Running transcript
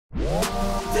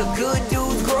The Good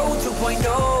Dudes Grow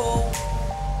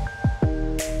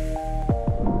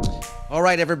 2.0. All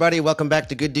right, everybody, welcome back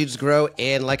to Good Dudes Grow.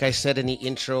 And like I said in the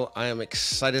intro, I am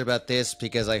excited about this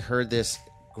because I heard this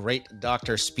great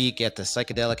doctor speak at the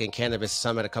Psychedelic and Cannabis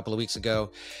Summit a couple of weeks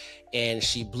ago. And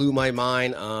she blew my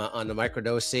mind on the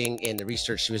microdosing and the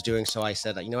research she was doing. So I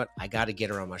said, you know what, I got to get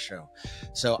her on my show.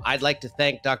 So I'd like to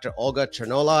thank Dr. Olga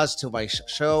Chernoloz to my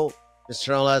show. Ms.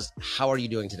 Chernoloz, how are you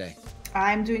doing today?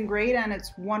 I'm doing great, and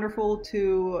it's wonderful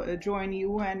to join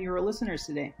you and your listeners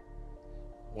today.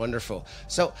 Wonderful.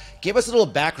 So give us a little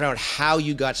background how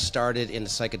you got started in the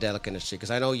psychedelic industry, because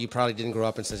I know you probably didn't grow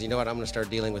up and says, you know what, I'm going to start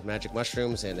dealing with magic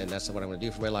mushrooms and that's what I'm going to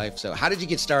do for my life. So how did you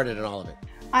get started in all of it?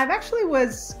 I've actually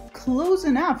was close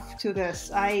enough to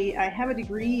this. I have a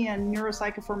degree in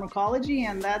neuropsychopharmacology,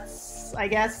 and that's, I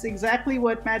guess, exactly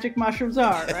what magic mushrooms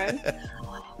are, right?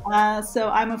 So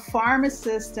I'm a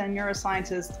pharmacist and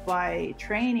neuroscientist by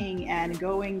training, and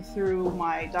going through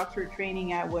my doctorate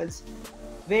training, I was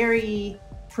very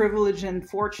privileged and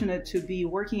fortunate to be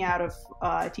working out of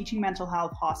a teaching mental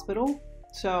health hospital.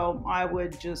 So I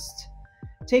would just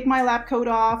take my lab coat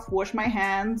off, wash my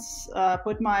hands,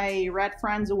 put my red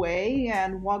friends away,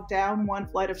 and walk down one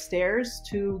flight of stairs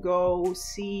to go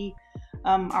see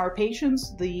our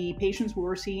patients. The patients we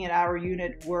were seeing at our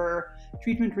unit were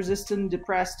treatment-resistant,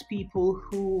 depressed people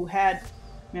who had,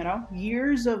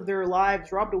 years of their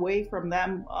lives robbed away from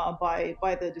them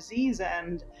by the disease,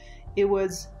 and it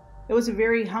was a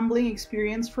very humbling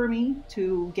experience for me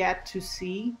to get to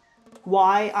see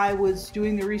why I was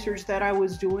doing the research that I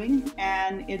was doing,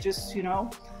 and it just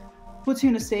puts you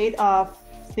in a state of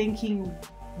thinking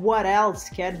what else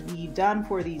can be done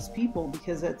for these people,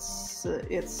 because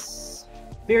it's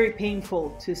very painful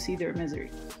to see their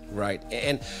misery. Right.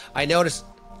 And I noticed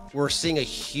we're seeing a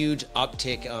huge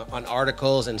uptick on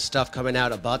articles and stuff coming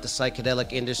out about the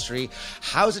psychedelic industry.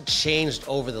 How's it changed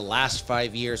over the last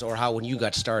 5 years, or how when you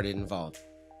got started involved?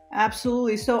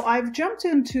 Absolutely. So I've jumped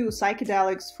into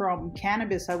psychedelics from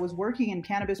cannabis. I was working in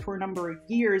cannabis for a number of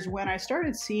years when I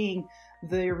started seeing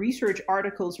the research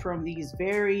articles from these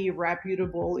very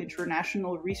reputable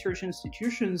international research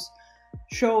institutions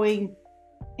showing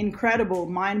incredible,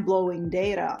 mind-blowing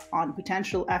data on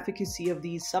potential efficacy of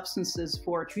these substances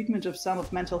for treatment of some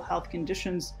of mental health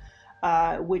conditions,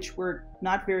 which we're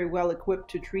not very well equipped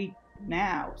to treat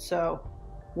now. So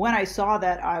when I saw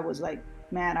that, I was like,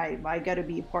 man, I got to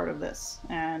be a part of this.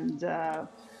 And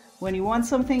when you want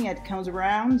something, it comes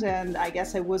around. And I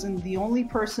guess I wasn't the only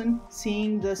person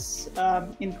seeing this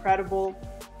incredible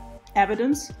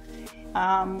evidence.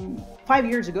 5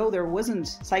 years ago, there wasn't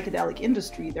psychedelic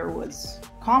industry. There was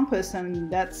Compass,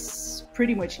 and that's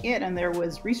pretty much it. And there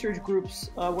was research groups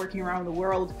working around the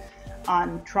world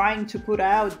on trying to put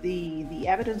out the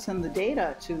evidence and the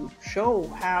data to show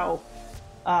how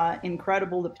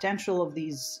incredible the potential of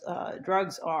these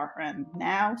drugs are. And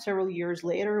now, several years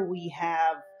later, we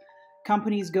have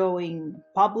companies going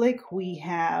public. We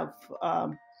have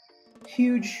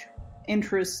huge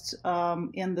interest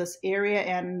in this area,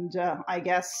 and I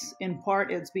guess in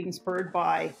part it's being spurred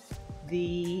by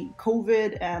the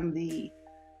COVID and the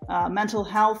mental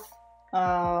health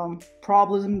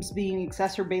problems being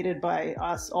exacerbated by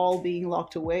us all being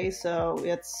locked away. So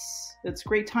it's a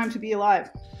great time to be alive.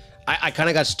 I kind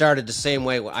of got started the same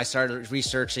way. I started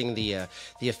researching the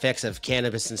effects of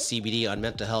cannabis and CBD on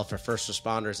mental health for first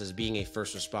responders as being a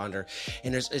first responder.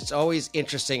 And it's always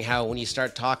interesting how when you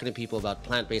start talking to people about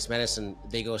plant-based medicine,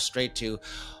 they go straight to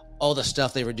all the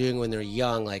stuff they were doing when they were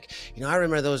young. Like, I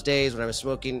remember those days when I was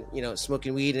smoking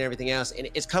weed and everything else. And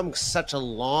it's come such a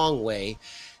long way.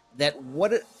 That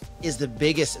what is the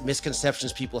biggest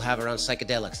misconceptions people have around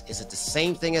psychedelics? Is it the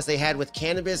same thing as they had with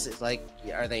cannabis? It's like,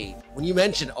 are they, when you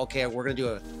mention, okay, we're going to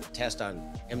do a test on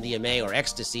MDMA or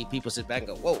ecstasy, people sit back and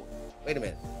go, whoa, wait a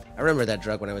minute. I remember that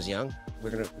drug when I was young.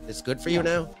 It's good for you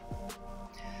now?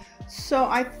 So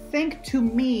I think, to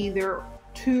me, there are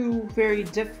two very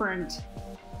different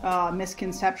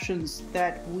misconceptions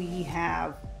that we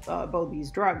have about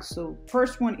these drugs. So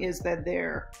first one is that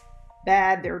they're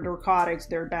bad, they're narcotics,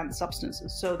 they're banned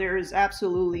substances. So there is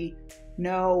absolutely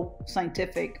no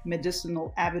scientific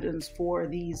medicinal evidence for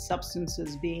these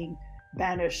substances being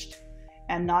banished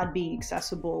and not being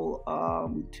accessible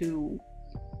to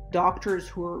doctors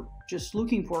who are just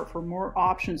looking for more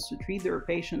options to treat their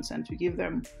patients and to give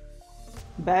them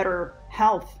better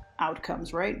health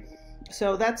outcomes, right?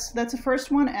 So that's the first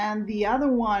one. And the other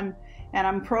one, and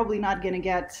I'm probably not going to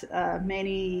get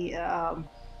many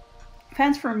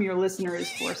fans from your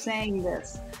listeners for saying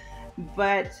this,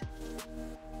 but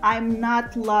I'm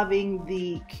not loving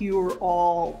the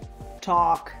cure-all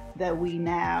talk that we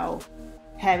now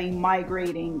having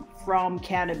migrating from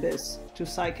cannabis to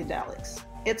psychedelics.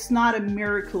 It's not a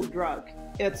miracle drug.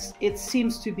 It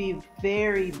seems to be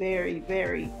very, very,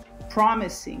 very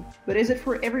promising. But is it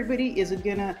for everybody? Is it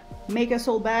gonna make us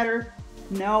all better?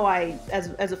 No,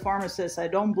 as a pharmacist, I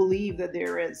don't believe that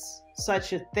there is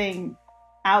such a thing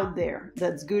out there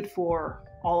that's good for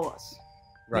all of us.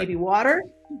 Right. Maybe water,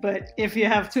 but if you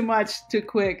have too much too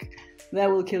quick, that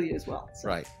will kill you as well. So.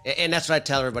 Right. And that's what I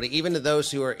tell everybody, even to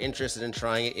those who are interested in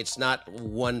trying it, it's not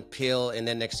one pill and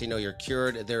then next thing you know, you're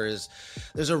cured. There's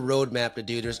a roadmap to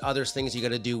do. There's other things you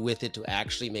got to do with it to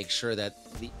actually make sure that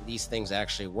these things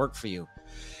actually work for you.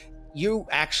 You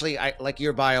actually, like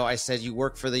your bio, I said you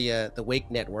work for the Wake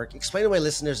Network. Explain to my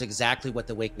listeners exactly what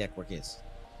the Wake Network is.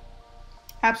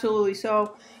 Absolutely.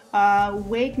 So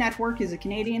Wake Network is a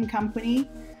Canadian company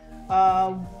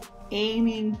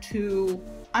aiming to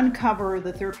uncover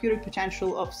the therapeutic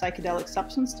potential of psychedelic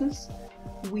substances.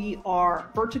 We are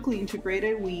vertically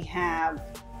integrated.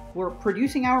 We're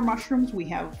producing our mushrooms. We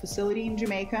have a facility in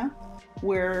Jamaica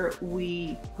where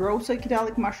we grow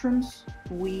psychedelic mushrooms.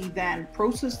 We then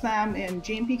process them in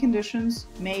GMP conditions,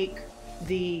 make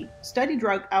the study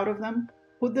drug out of them,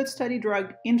 put that study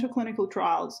drug into clinical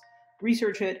trials,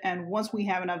 research it, and once we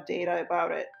have enough data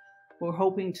about it, we're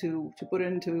hoping to put it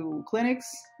into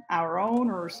clinics, our own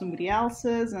or somebody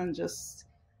else's, and just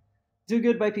do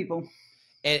good by people.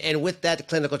 And with that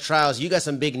clinical trials, you got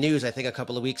some big news, I think, a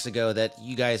couple of weeks ago that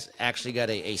you guys actually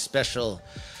got a special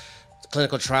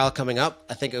clinical trial coming up.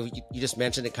 I think you just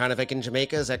mentioned it kind of like in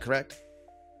Jamaica. Is that correct?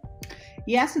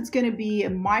 Yes, it's going to be a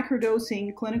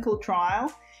microdosing clinical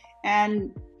trial.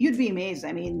 And you'd be amazed.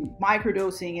 I mean,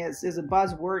 microdosing is a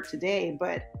buzzword today,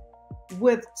 but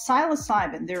with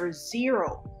psilocybin, there are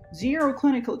zero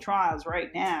clinical trials right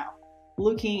now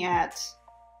looking at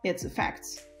its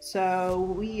effects.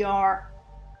 So we are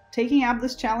taking up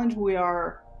this challenge. We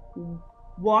are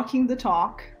walking the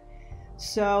talk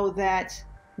so that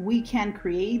we can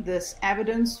create this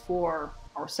evidence for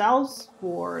ourselves,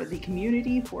 for the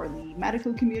community, for the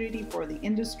medical community, for the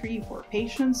industry, for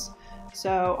patients.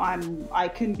 So I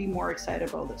couldn't be more excited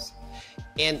about this.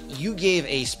 And you gave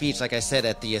a speech, like I said,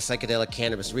 at the Psychedelic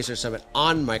Cannabis Research Summit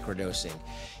on microdosing.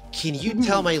 Can you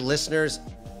tell my listeners,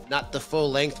 not the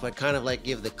full length, but kind of like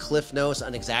give the cliff notes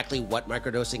on exactly what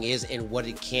microdosing is and what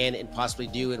it can and possibly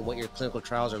do and what your clinical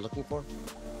trials are looking for?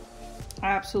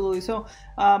 Absolutely. So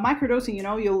microdosing,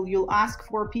 you'll ask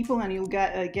 4 people and you'll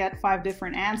get 5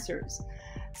 different answers.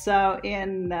 So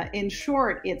in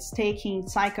short, it's taking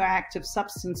psychoactive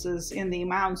substances in the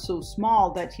amount so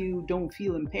small that you don't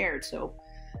feel impaired. So,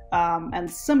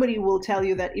 and somebody will tell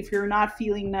you that if you're not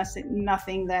feeling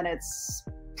nothing, then it's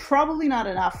probably not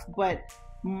enough. But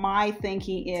my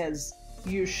thinking is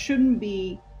you shouldn't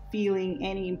be feeling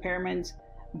any impairment,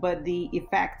 but the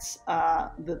effects,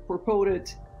 the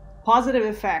purported positive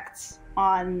effects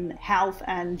on health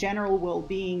and general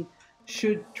well-being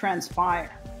should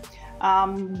transpire.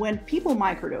 When people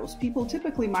microdose, people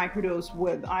typically microdose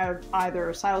with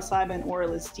either psilocybin or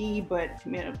LSD, but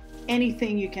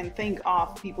anything you can think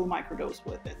of, people microdose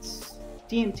with. It's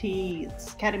DMT,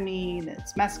 it's ketamine,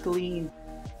 it's mescaline,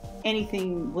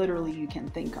 anything literally you can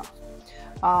think of.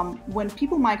 When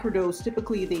people microdose,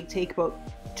 typically they take about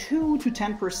 2 to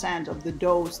 10% of the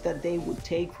dose that they would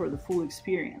take for the full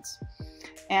experience.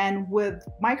 And with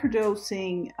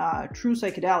microdosing true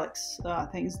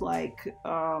psychedelics, things like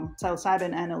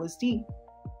psilocybin and LSD,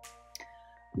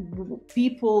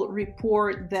 people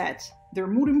report that their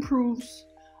mood improves,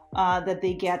 that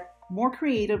they get more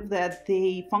creative, that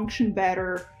they function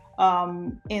better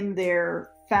in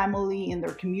their family, in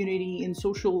their community, in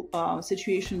social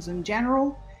situations in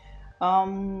general.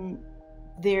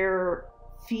 They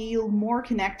feel more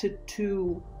connected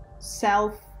to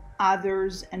self,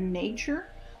 others, and nature.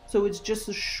 So it's just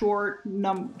a short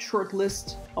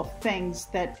list of things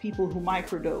that people who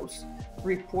microdose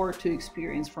report to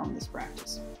experience from this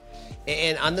practice.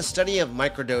 And on the study of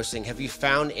microdosing, have you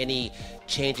found any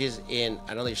changes in,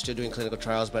 I know that you're still doing clinical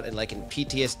trials, but in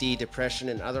PTSD, depression,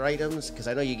 and other items? Because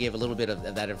I know you gave a little bit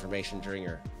of that information during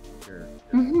your...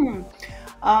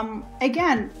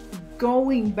 Again,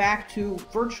 going back to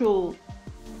virtual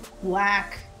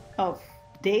lack of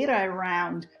data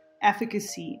around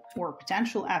efficacy or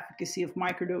potential efficacy of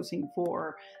microdosing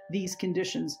for these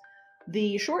conditions,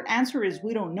 the short answer is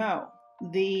we don't know.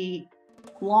 The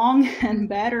long and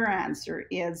better answer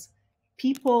is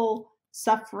people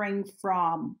suffering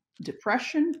from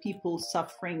depression, people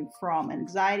suffering from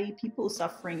anxiety, people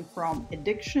suffering from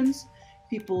addictions,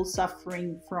 people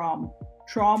suffering from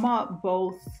trauma,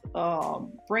 both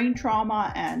brain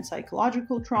trauma and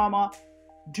psychological trauma,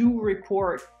 do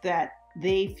report that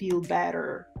they feel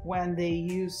better when they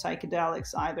use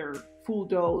psychedelics, either full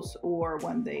dose or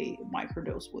when they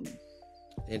microdose with them.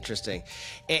 Interesting.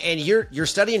 And your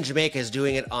study in Jamaica is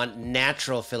doing it on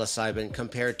natural psilocybin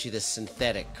compared to the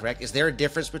synthetic, correct? Is there a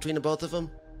difference between the both of them?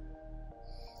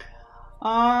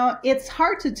 It's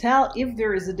hard to tell if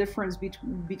there is a difference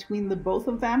between the both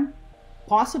of them.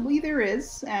 Possibly there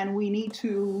is, and we need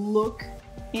to look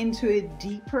into it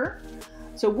deeper.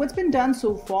 So what's been done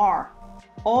so far,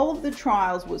 all of the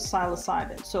trials with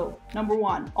psilocybin. So number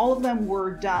one, all of them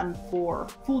were done for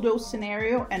full dose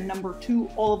scenario, and number two,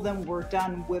 all of them were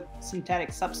done with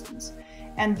synthetic substance.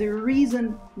 And the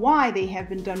reason why they have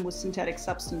been done with synthetic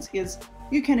substance is,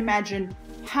 you can imagine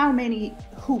how many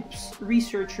hoops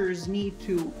researchers need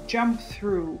to jump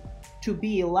through to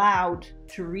be allowed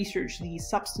to research these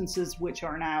substances, which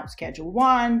are now Schedule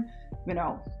 1. You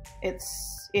know,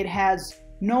 it has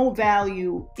no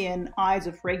value in eyes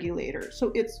of regulators.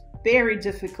 So it's very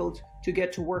difficult to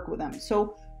get to work with them.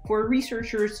 So for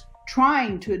researchers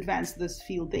trying to advance this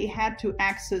field, they had to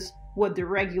access what the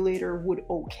regulator would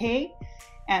okay.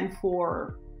 And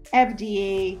for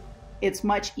FDA, it's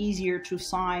much easier to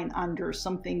sign under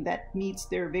something that meets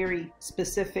their very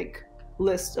specific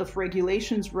list of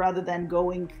regulations rather than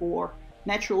going for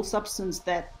natural substance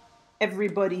that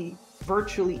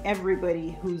virtually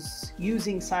everybody who's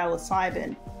using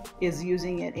psilocybin is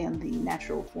using it in the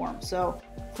natural form. So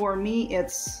for me,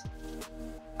 it's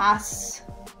us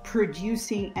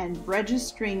producing and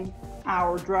registering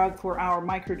our drug for our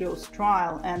microdose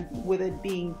trial, and with it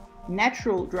being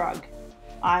natural drug,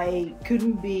 I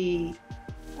couldn't be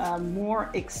more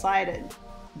excited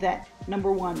that,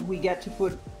 number one, we get to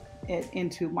put it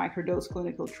into microdose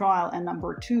clinical trial, and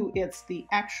number two, it's the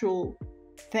actual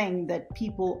thing that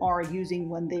people are using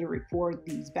when they report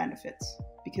these benefits,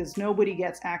 because nobody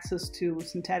gets access to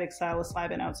synthetic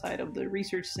psilocybin outside of the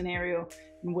research scenario.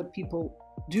 And what people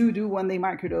do when they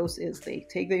microdose is they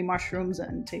take the mushrooms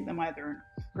and take them either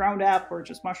ground up or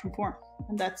just mushroom form,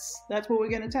 and that's what we're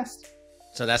going to test.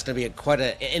 So that's going to be quite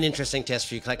an interesting test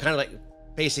for you, kind of like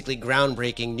basically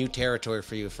groundbreaking new territory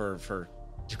for you for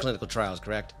clinical trials,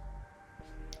 correct?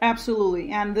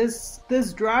 Absolutely. And this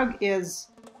drug is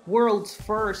world's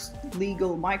first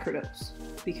legal microdose,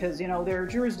 because, you know, there are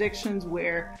jurisdictions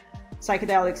where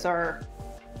psychedelics are,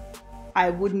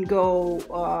 I wouldn't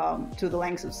go to the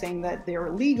lengths of saying that they're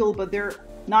illegal, but they're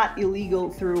not illegal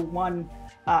through one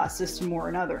system or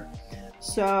another.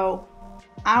 So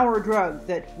our drug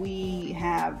that we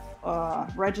have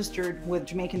registered with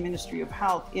Jamaican Ministry of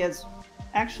Health is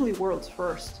actually world's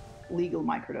first legal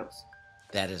microdose.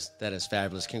 That is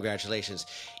fabulous. Congratulations.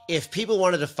 If people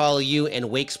wanted to follow you and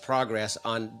Wake's progress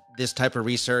on this type of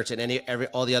research and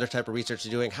all the other type of research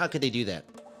you're doing, how could they do that?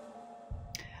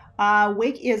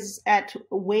 Wake is at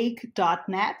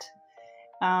wake.net.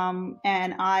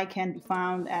 And I can be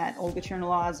found at Olga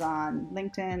Chernoloz on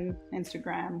LinkedIn,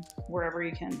 Instagram, wherever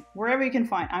you can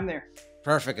find. I'm there.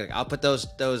 Perfect. I'll put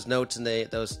those notes and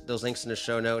those links in the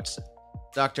show notes.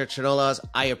 Dr. Chernoloz,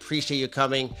 I appreciate you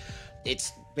coming.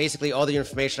 It's basically all the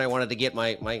information I wanted to get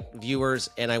my viewers,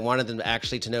 and I wanted them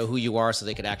actually to know who you are so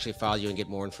they could actually follow you and get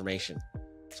more information.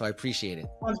 So I appreciate it.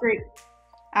 Well, great.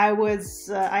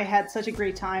 I had such a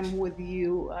great time with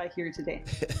you here today.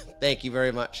 Thank you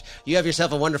very much. You have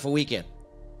yourself a wonderful weekend.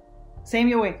 Same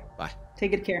your way. Bye.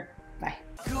 Take good care. Bye.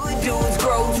 Good Dudes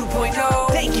Grow 2.0.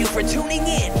 Thank you for tuning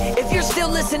in. If you're still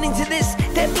listening to this,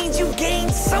 that means you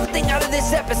gained something out of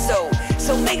this episode.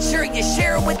 So make sure you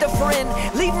share it with a friend,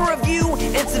 leave a review,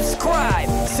 and subscribe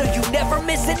so you never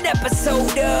miss an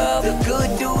episode of the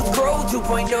Good Dudes Grow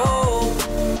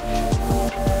 2.0.